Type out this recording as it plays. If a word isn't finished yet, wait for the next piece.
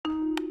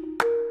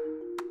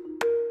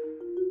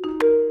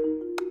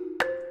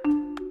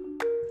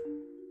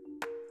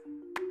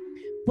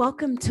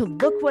Welcome to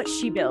Look What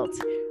She Built,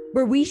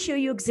 where we show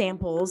you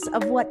examples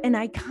of what an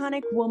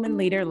iconic woman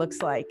leader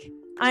looks like.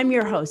 I'm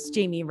your host,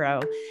 Jamie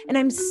Rowe, and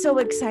I'm so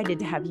excited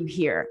to have you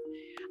here.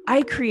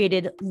 I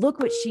created Look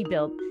What She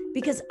Built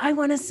because I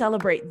want to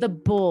celebrate the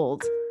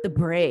bold, the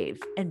brave,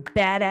 and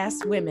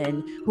badass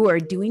women who are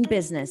doing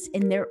business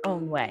in their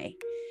own way.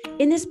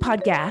 In this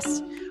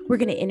podcast, we're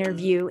going to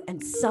interview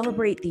and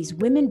celebrate these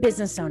women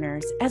business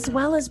owners, as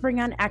well as bring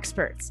on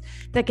experts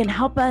that can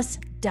help us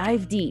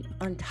dive deep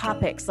on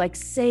topics like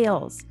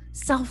sales,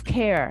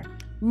 self-care,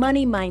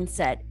 money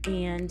mindset,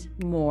 and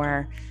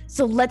more.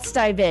 So let's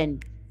dive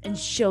in and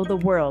show the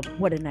world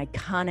what an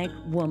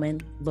iconic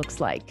woman looks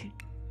like.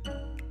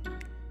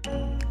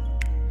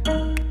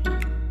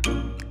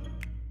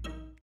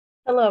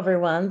 Hello,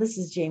 everyone. This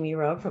is Jamie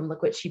Rowe from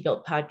Look What She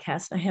Built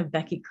podcast. I have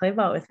Becky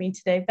Clayball with me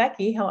today.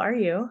 Becky, how are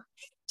you?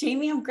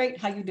 Jamie, I'm great.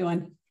 How you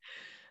doing?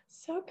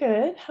 So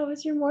good. How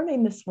was your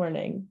morning this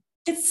morning?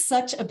 It's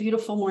such a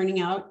beautiful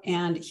morning out,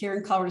 and here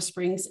in Colorado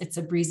Springs, it's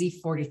a breezy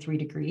 43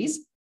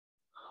 degrees.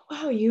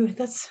 Wow,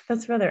 that's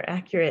rather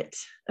accurate.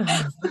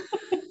 I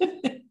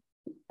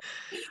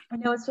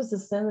know it's supposed to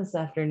snow this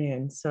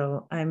afternoon,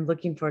 so I'm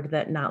looking forward to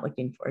that, not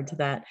looking forward to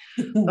that.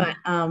 But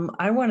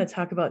I want to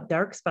talk about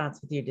dark spots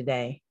with you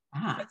today.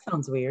 That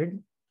sounds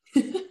weird.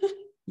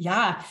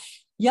 Yeah.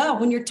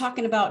 When you're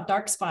talking about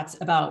dark spots,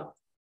 about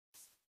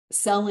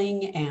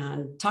selling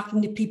and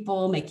talking to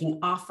people, making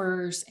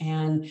offers.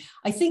 And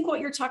I think what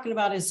you're talking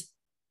about is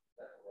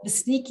the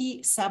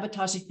sneaky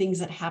sabotaging things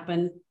that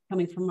happen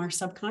coming from our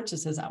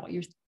subconscious. Is that what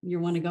you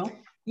want to go?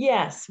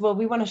 Yes. Well,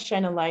 we want to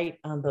shine a light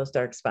on those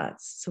dark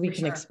spots so we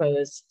can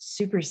expose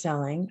super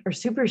selling or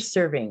super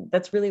serving.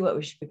 That's really what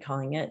we should be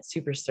calling it,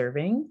 super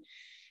serving.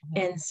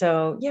 And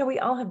so, yeah, we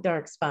all have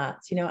dark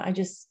spots. You know, I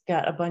just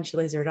got a bunch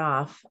lasered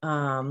off,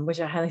 which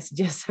I highly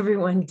suggest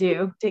everyone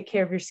do. Take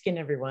care of your skin,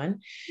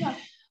 everyone. Yeah.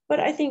 But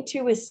I think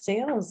too with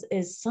sales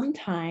is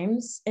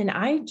sometimes, and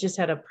I just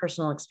had a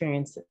personal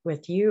experience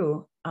with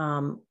you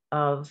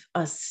of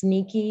a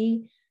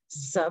sneaky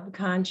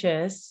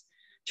subconscious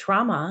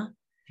trauma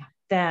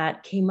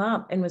that came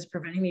up and was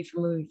preventing me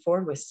from moving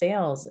forward with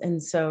sales.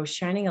 And so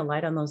shining a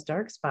light on those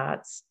dark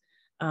spots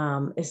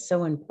is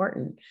so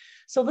important.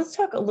 So let's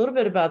talk a little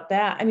bit about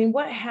that. I mean,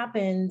 what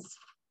happens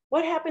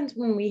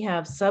when we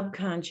have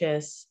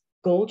subconscious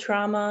goal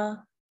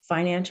trauma,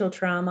 financial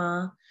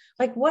trauma?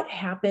 Like what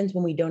happens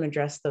when we don't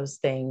address those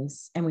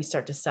things and we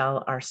start to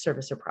sell our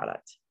service or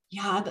product?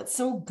 Yeah, that's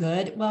so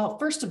good. Well,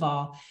 first of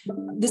all,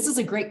 this is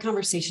a great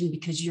conversation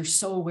because you're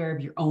so aware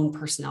of your own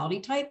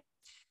personality type,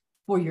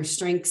 for your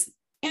strengths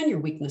and your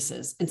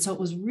weaknesses. And so it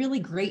was really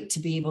great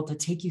to be able to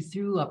take you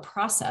through a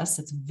process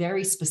that's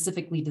very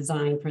specifically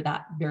designed for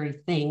that very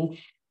thing.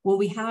 When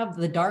we have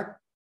the dark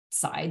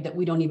side that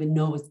we don't even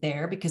know is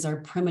there because our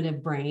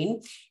primitive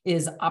brain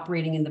is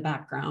operating in the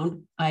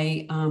background.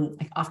 I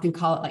often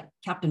call it like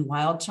Captain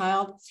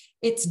Wildchild.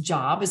 Its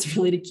job is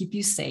really to keep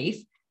you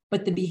safe,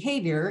 but the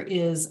behavior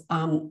is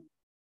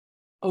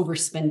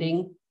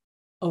overspending,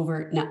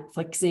 over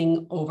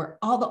Netflixing, over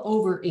all the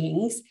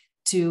over-ings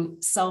to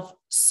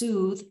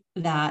self-soothe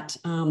that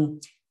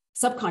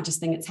subconscious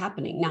thing that's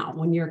happening. Now,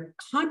 when your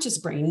conscious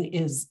brain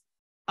is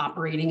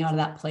operating out of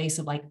that place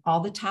of like all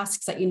the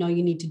tasks that you know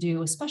you need to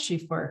do, especially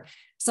for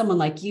someone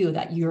like you,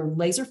 that you're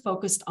laser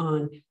focused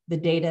on the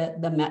data,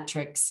 the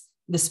metrics,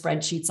 the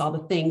spreadsheets, all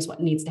the things, what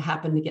needs to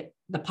happen to get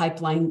the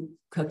pipeline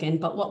cooking.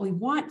 But what we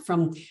want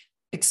from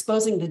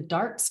exposing the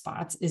dark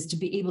spots is to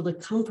be able to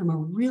come from a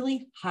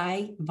really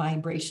high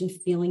vibration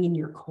feeling in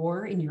your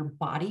core, in your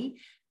body.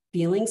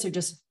 Feelings are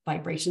just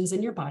vibrations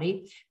in your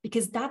body,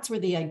 because that's where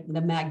the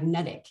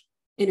magnetic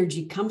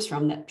energy comes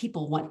from, that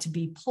people want to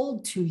be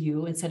pulled to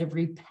you instead of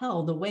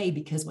repelled away,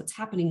 because what's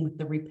happening with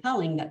the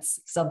repelling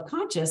that's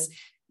subconscious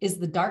is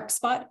the dark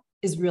spot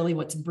is really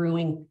what's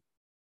brewing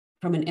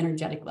from an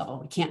energetic level.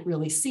 We can't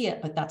really see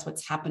it, but that's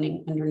what's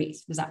happening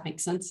underneath. Does that make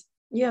sense?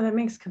 Yeah, that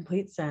makes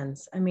complete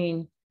sense. I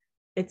mean,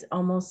 it's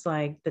almost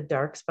like the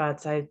dark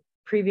spots I've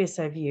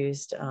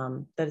used,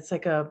 that it's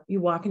like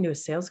you walk into a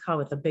sales call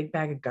with a big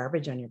bag of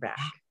garbage on your back.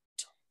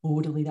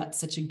 Totally. That's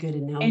such a good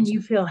analogy. And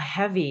you feel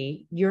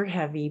heavy, you're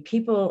heavy.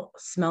 People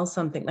smell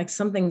something, like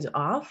something's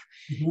off.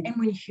 Mm-hmm. And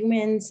when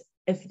humans,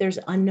 if there's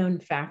unknown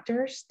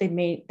factors,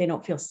 they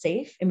don't feel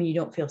safe. I mean, you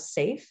don't feel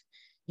safe.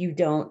 You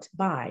don't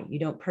buy, you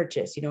don't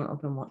purchase, you don't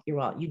open your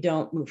wallet, you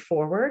don't move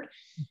forward.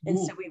 Mm-hmm. And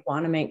so we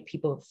want to make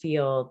people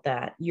feel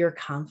that you're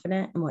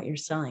confident in what you're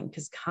selling,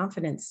 because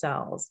confidence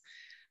sells.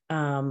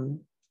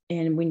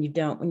 And when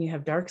you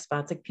have dark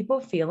spots, like people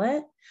feel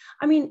it.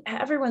 I mean,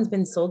 everyone's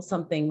been sold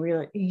something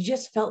where you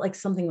just felt like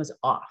something was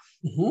off.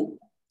 Mm-hmm.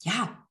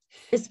 Yeah.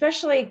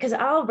 Especially because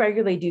I'll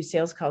regularly do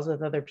sales calls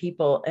with other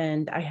people.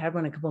 And I had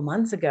one a couple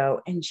months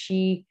ago, and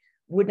she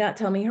would not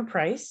tell me her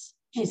price.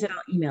 She said,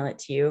 I'll email it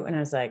to you. And I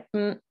was like,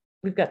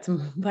 we've got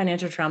some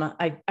financial trauma.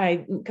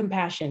 I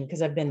compassion,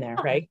 because I've been there.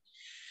 Right.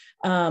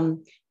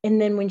 And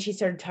then when she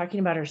started talking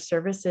about her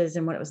services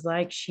and what it was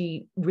like,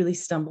 she really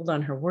stumbled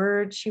on her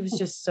words. She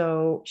was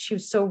so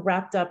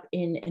wrapped up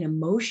in an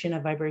emotion, a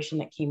vibration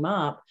that came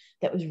up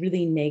that was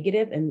really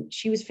negative, and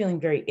she was feeling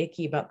very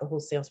icky about the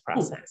whole sales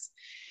process.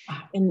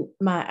 And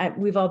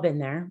we've all been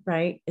there,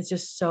 right? It's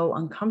just so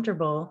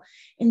uncomfortable.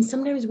 And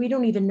sometimes we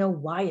don't even know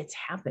why it's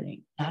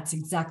happening. That's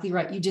exactly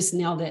right. You just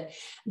nailed it.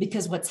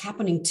 Because what's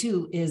happening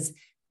too is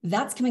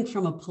that's coming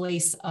from a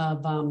place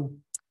of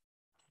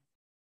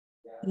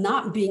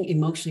not being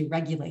emotionally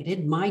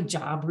regulated. My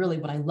job, really,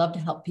 what I love to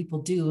help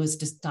people do is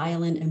just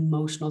dial in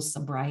emotional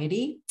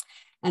sobriety.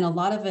 And a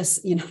lot of us,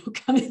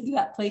 come into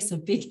that place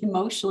of being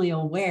emotionally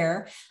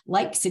aware,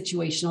 like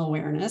situational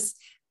awareness.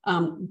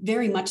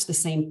 Very much the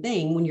same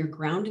thing when you're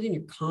grounded and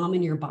you're calm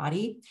in your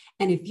body.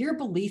 And if your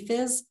belief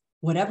is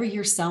whatever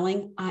you're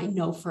selling, I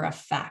know for a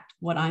fact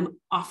what I'm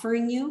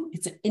offering you,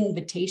 it's an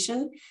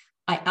invitation.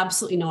 I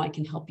absolutely know I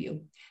can help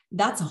you.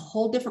 That's a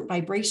whole different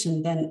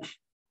vibration than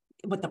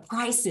what the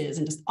price is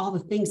and just all the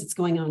things that's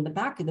going on in the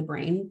back of the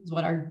brain.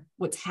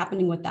 What's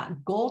happening with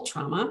that goal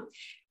trauma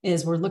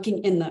is we're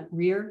looking in the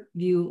rear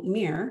view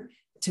mirror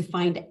to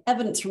find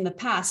evidence from the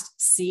past.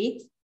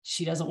 See,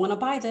 she doesn't want to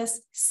buy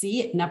this.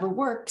 See, it never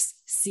works.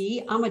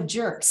 See, I'm a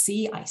jerk.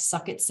 See, I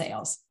suck at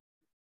sales.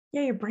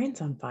 Yeah, your brain's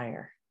on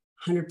fire.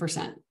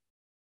 100%.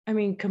 I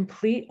mean,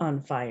 complete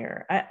on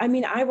fire. I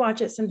mean, I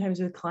watch it sometimes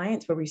with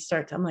clients where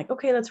I'm like,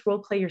 okay, let's role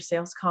play your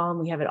sales call. And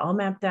we have it all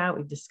mapped out.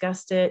 We've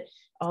discussed it,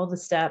 all the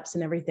steps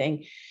and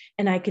everything.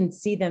 And I can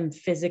see them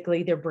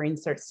physically, their brain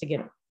starts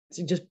to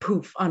just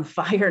poof on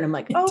fire. And I'm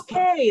like,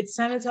 okay, it's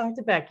time to talk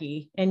to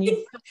Becky. And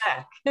you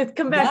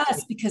come back.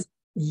 Yes, because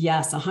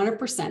yes,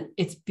 100%.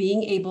 It's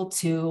being able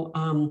to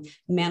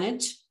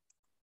manage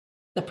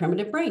the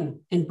primitive brain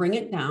and bring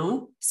it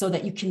down so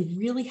that you can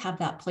really have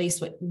that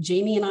place. What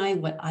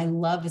I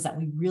love is that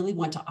we really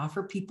want to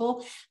offer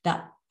people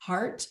that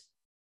heart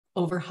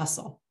over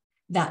hustle,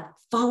 that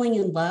falling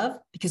in love,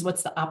 because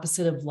what's the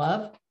opposite of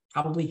love?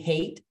 Probably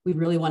hate. We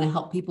really want to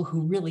help people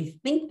who really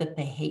think that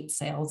they hate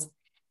sales.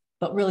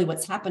 But really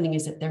what's happening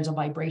is that there's a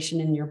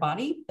vibration in your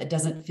body that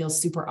doesn't feel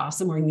super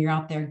awesome when you're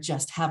out there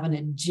just having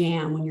a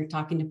jam, when you're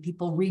talking to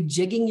people,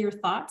 rejigging your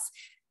thoughts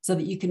so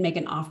that you can make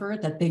an offer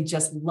that they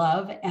just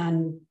love.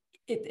 And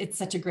it's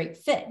such a great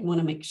fit. You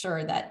want to make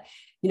sure that,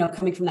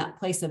 coming from that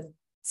place of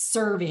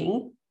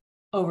serving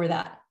over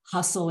that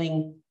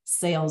hustling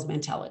sales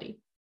mentality.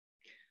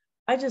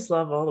 I just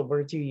love all the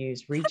words you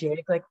use.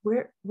 Rejig, like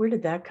where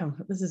did that come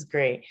from? This is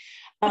great.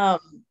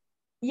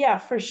 Yeah,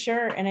 for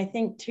sure. And I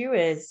think too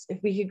is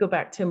if we could go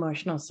back to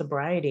emotional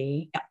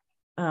sobriety,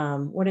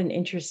 what an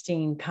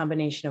interesting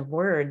combination of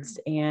words.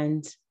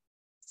 And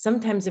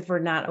sometimes if we're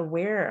not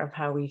aware of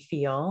how we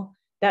feel,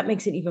 that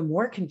makes it even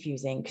more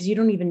confusing because you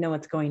don't even know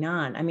what's going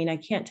on. I mean, I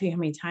can't tell you how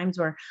many times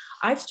where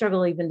I've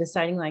struggled even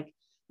deciding, like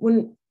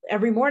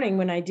every morning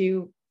when I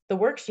do the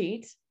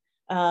worksheet,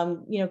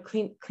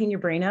 clean your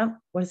brain up.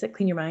 What is it?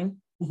 Clean your mind.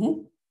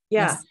 Mm-hmm.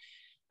 Yeah. Yes.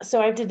 So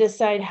I have to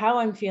decide how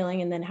I'm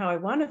feeling and then how I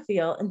want to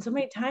feel. And so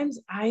many times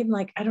I'm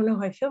like, I don't know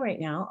how I feel right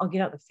now. I'll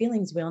get out the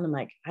feelings wheel and I'm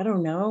like, I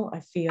don't know. I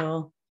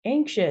feel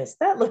anxious.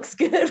 That looks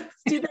good.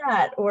 Let's do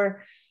that.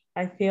 Or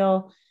I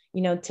feel,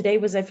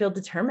 I feel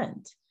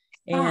determined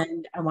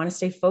and I want to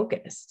stay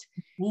focused.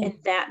 Mm-hmm. And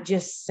that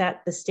just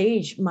set the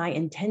stage, my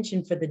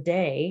intention for the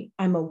day.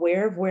 I'm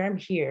aware of where I'm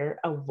here.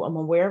 I'm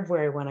aware of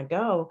where I want to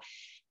go.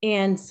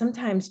 And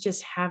sometimes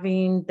just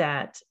having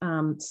that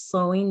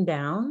slowing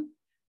down,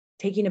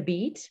 taking a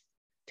beat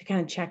to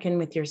kind of check in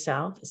with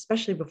yourself,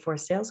 especially before a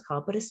sales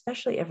call, but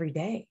especially every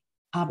day.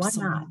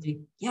 Absolutely.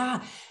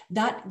 Yeah.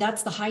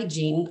 That's the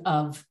hygiene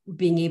of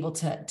being able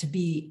to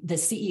be the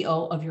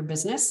CEO of your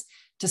business,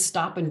 to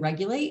stop and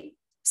regulate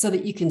so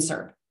that you can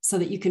serve, so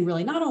that you can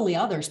really not only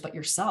others, but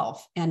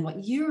yourself. And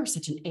what you're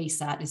such an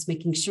ace at is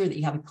making sure that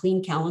you have a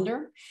clean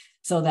calendar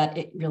so that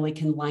it really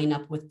can line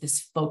up with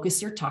this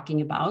focus you're talking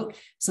about,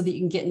 so that you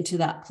can get into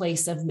that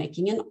place of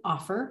making an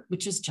offer,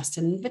 which is just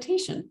an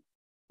invitation.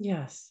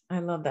 Yes, I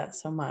love that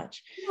so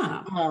much.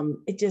 Yeah.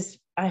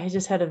 I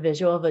just had a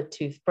visual of a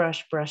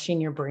toothbrush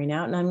brushing your brain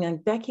out. And I'm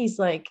like, Becky's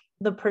like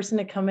the person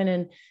to come in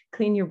and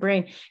clean your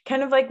brain.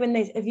 Kind of like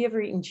have you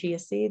ever eaten chia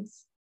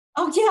seeds?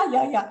 Oh,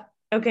 yeah.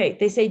 Okay.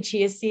 They say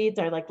chia seeds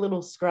are like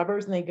little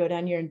scrubbers and they go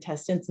down your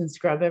intestines and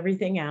scrub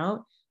everything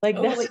out. Like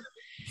totally.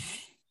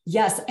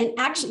 Yes. And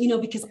actually,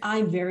 because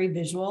I'm very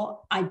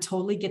visual, I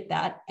totally get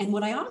that. And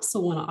what I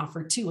also want to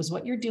offer too is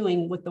what you're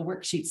doing with the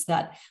worksheets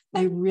that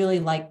I really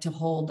like to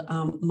hold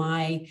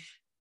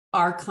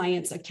our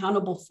clients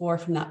accountable for.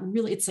 From that,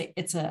 really,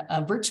 it's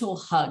a virtual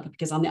hug,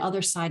 because on the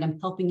other side, I'm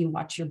helping you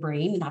watch your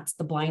brain. That's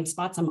the blind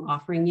spots I'm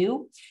offering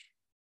you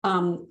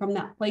from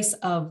that place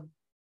of,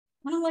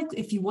 like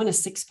if you want a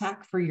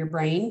 6-pack for your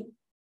brain,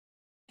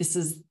 this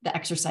is the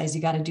exercise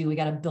you got to do. We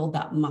got to build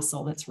that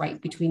muscle that's right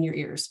between your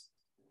ears.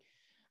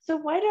 So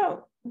why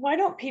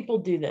don't people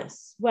do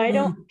this? Why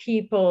don't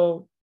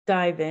people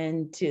dive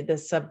into the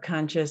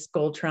subconscious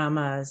goal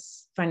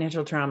traumas,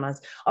 financial traumas?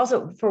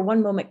 Also, for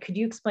one moment, could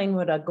you explain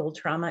what a goal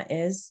trauma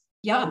is?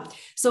 Yeah.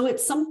 So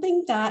it's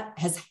something that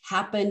has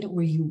happened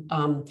where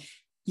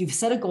you've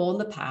set a goal in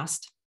the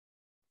past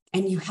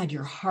and you had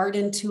your heart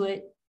into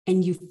it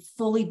and you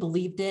fully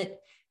believed it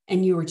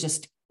and you were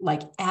just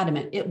like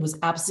adamant. It was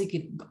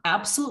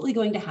absolutely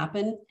going to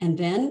happen. And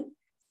then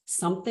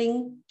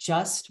something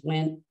just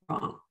went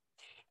wrong.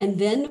 And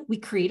then we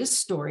create a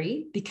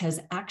story because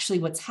actually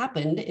what's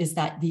happened is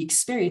that the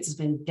experience has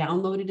been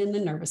downloaded in the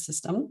nervous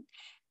system.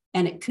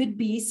 And it could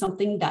be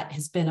something that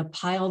has been a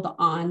piled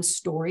on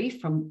story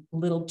from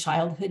little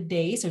childhood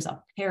days. There's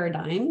a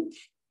paradigm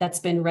that's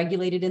been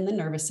regulated in the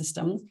nervous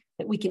system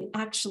that we can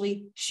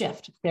actually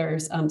shift.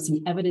 There's some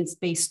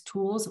evidence-based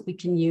tools that we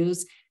can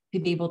use to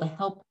be able to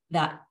help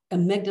that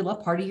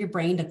amygdala part of your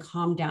brain to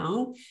calm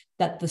down,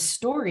 that the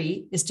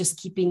story is just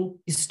keeping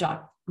you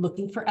stuck.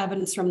 Looking for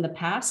evidence from the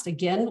past.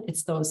 Again,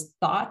 it's those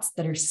thoughts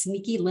that are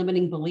sneaky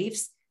limiting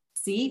beliefs.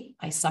 See,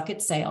 I suck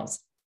at sales.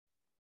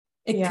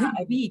 It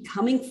could be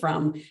coming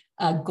from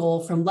a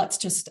goal from, let's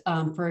just,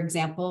 for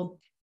example,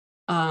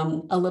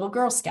 a little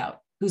Girl Scout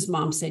whose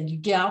mom said, you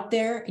get out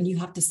there and you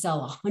have to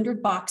sell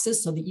 100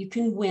 boxes so that you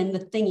can win the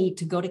thingy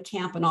to go to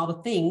camp and all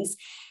the things.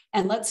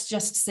 And let's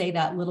just say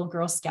that little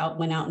Girl Scout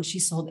went out and she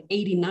sold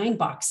 89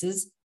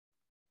 boxes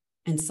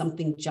and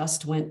something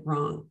just went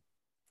wrong.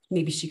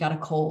 Maybe she got a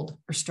cold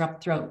or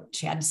strep throat.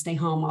 She had to stay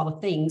home, all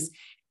the things.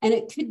 And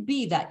it could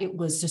be that it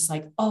was just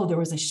like, oh, there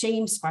was a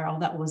shame spiral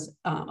that was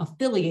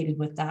affiliated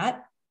with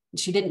that.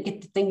 She didn't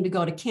get the thing to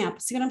go to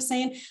camp. See what I'm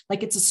saying?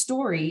 Like it's a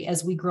story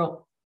as we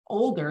grow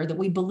older that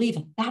we believe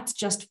that's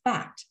just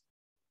fact.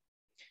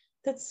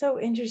 That's so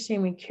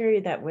interesting. We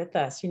carry that with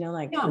us,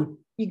 like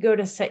you go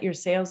to set your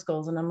sales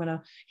goals and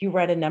you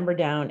write a number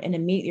down and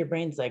immediately your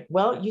brain's like,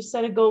 well, you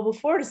set a goal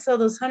before to sell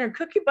those 100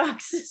 cookie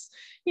boxes,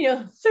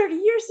 30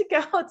 years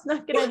ago. It's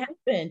not going to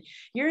happen.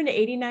 You're an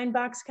 89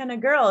 box kind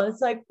of girl.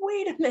 It's like,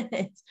 wait a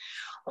minute.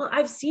 Well,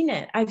 I've seen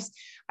it.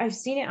 I've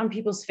seen it on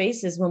people's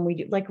faces when we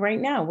do, like right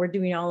now, we're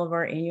doing all of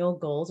our annual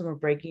goals and we're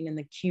breaking in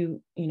the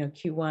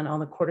Q1, all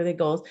the quarterly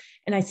goals.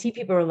 And I see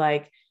people are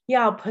like,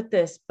 yeah, I'll put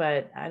this,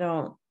 but I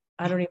don't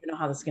even know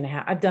how this is going to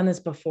happen. I've done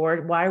this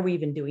before. Why are we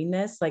even doing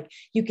this? Like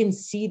you can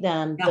see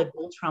them, the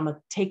goal trauma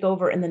take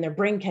over and then their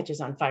brain catches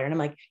on fire. And I'm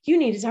like, you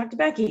need to talk to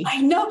Becky. I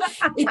know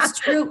it's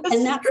true.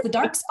 And that's the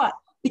dark spot.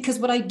 Because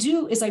what I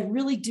do is I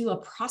really do a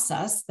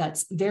process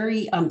that's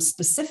very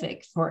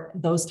specific for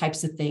those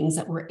types of things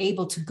that we're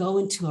able to go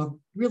into a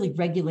really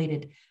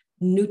regulated,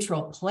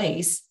 neutral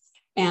place.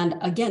 And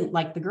again,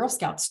 like the Girl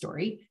Scout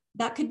story,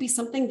 that could be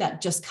something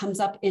that just comes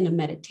up in a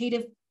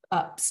meditative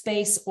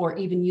space, or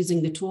even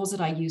using the tools that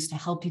I use to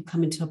help you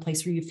come into a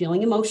place where you're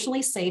feeling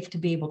emotionally safe to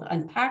be able to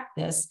unpack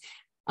this,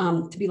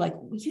 to be like,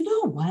 well, you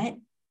know what?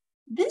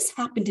 This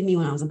happened to me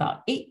when I was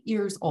about 8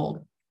 years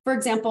old. For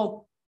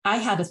example, I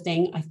had a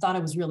thing, I thought I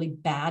was really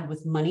bad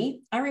with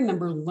money. I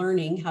remember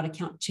learning how to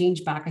count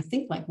change back, I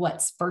think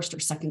first or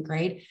second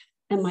grade.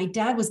 And my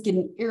dad was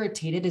getting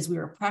irritated as we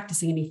were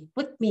practicing and he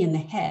flicked me in the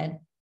head,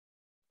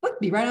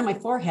 flicked me right on my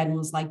forehead and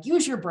was like,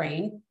 use your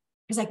brain.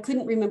 Because I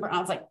couldn't remember. I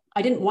was like,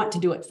 I didn't want to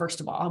do it,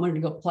 first of all. I wanted to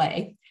go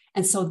play.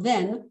 And so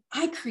then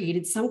I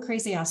created some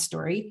crazy ass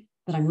story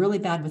that I'm really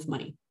bad with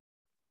money.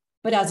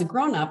 But as a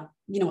grown up,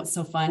 you know what's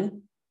so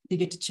fun? You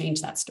get to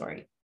change that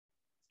story.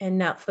 And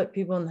not flick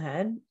people in the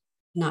head?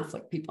 Not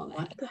flick people in the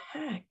head. What the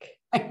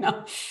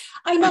heck?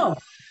 I know.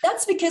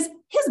 That's because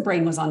his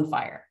brain was on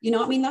fire.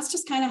 That's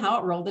just kind of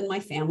how it rolled in my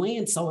family.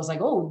 And so I was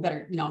like, oh,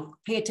 better,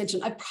 pay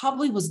attention. I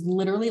probably was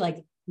literally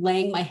like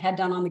laying my head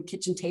down on the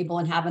kitchen table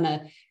and having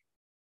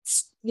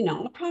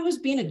I probably was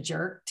being a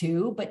jerk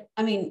too, but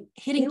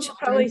hitting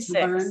children to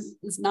learn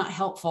is not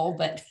helpful,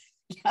 but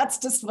that's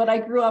just what I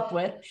grew up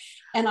with.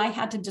 And I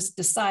had to just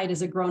decide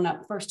as a grown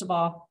up, first of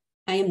all,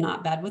 I am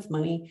not bad with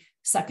money.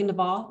 Second of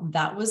all,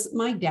 that was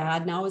my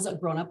dad. Now as a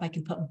grown up, I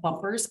can put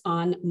bumpers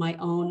on my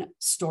own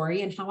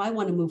story and how I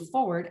want to move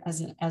forward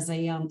as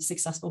a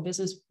successful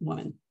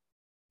businesswoman.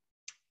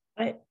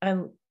 I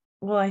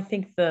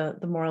think the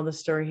moral of the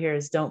story here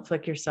is don't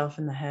flick yourself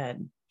in the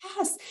head.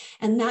 Yes.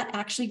 And that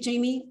actually,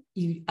 Jamie,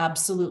 you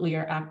absolutely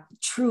are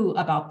true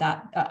about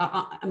that.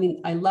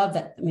 I love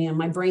that.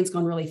 My brain's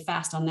going really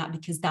fast on that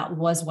because that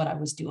was what I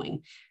was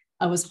doing.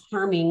 I was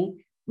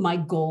harming my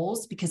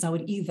goals because I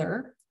would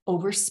either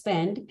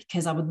overspend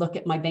because I would look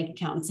at my bank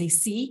account and say,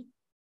 see,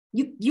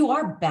 you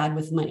are bad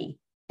with money.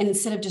 And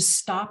instead of just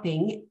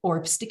stopping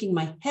or sticking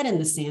my head in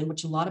the sand,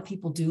 which a lot of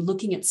people do,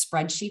 looking at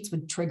spreadsheets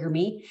would trigger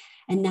me.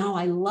 And now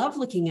I love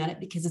looking at it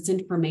because it's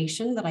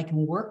information that I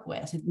can work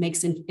with. It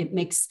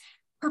makes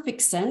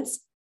perfect sense.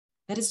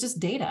 That is just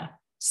data,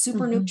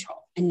 super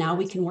neutral. And now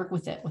we can work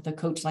with it with a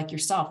coach like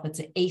yourself. That's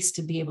an ace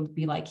to be able to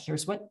be like,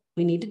 here's what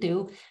we need to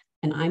do.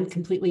 And I'm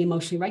completely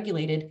emotionally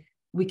regulated.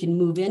 We can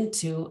move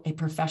into a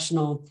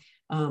professional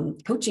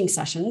coaching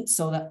session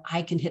so that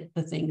I can hit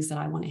the things that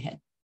I want to hit.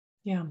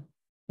 Yeah.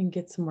 And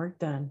get some work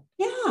done.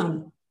 Yeah.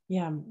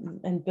 Yeah.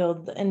 And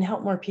build and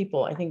help more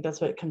people. I think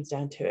that's what it comes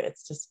down to.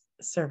 It's just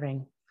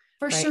serving.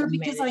 For sure,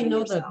 because I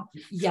know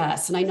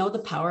and I know the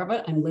power of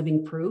it. I'm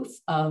living proof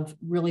of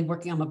really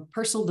working. I'm a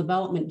personal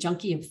development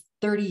junkie of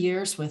 30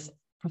 years with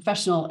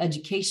professional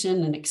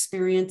education and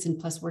experience, and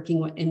plus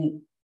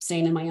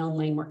staying in my own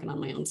lane, working on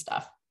my own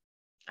stuff.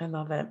 I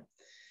love it.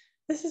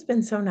 This has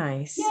been so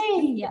nice.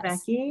 Yay, yes.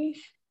 Becky.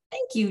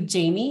 Thank you,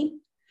 Jamie.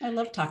 I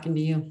love talking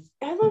to you.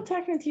 I love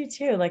talking with you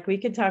too. Like we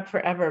could talk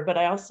forever, but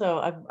I also,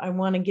 I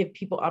want to give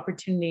people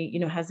opportunity,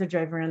 as they're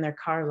driving around their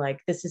car, like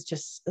this is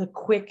just a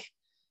quick,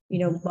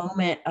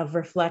 moment of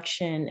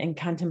reflection and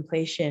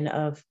contemplation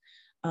of,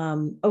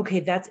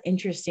 okay, that's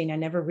interesting. I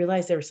never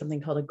realized there was something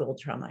called a gold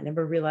trauma. I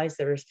never realized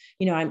there was,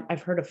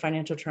 I've heard of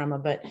financial trauma,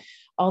 but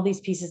all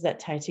these pieces that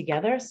tie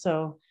together.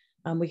 So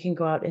we can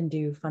go out and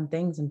do fun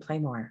things and play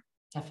more.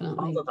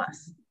 Definitely. All of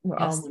us. We're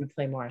all going to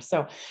play more.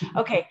 So,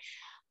 okay.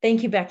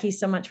 Thank you, Becky,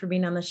 so much for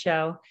being on the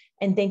show.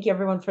 And thank you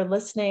everyone for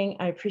listening.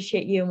 I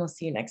appreciate you, and we'll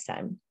see you next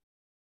time.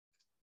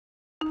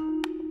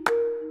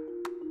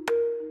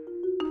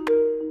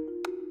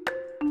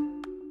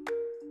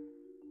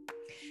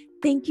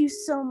 Thank you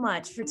so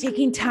much for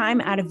taking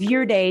time out of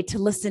your day to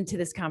listen to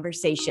this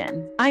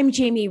conversation. I'm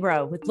Jamie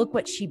Rowe with Look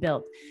What She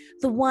Built,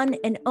 the one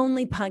and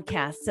only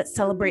podcast that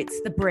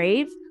celebrates the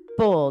brave,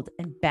 bold,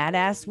 and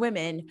badass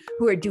women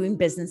who are doing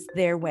business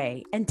their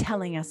way and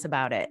telling us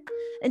about it.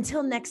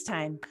 Until next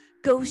time,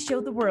 go show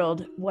the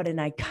world what an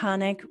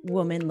iconic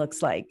woman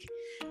looks like.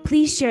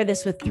 Please share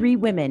this with 3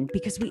 women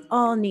because we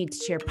all need to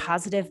share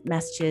positive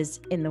messages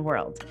in the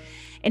world.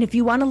 And if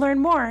you want to learn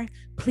more,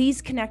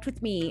 please connect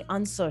with me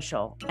on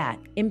social at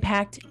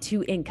Impact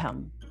to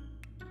Income.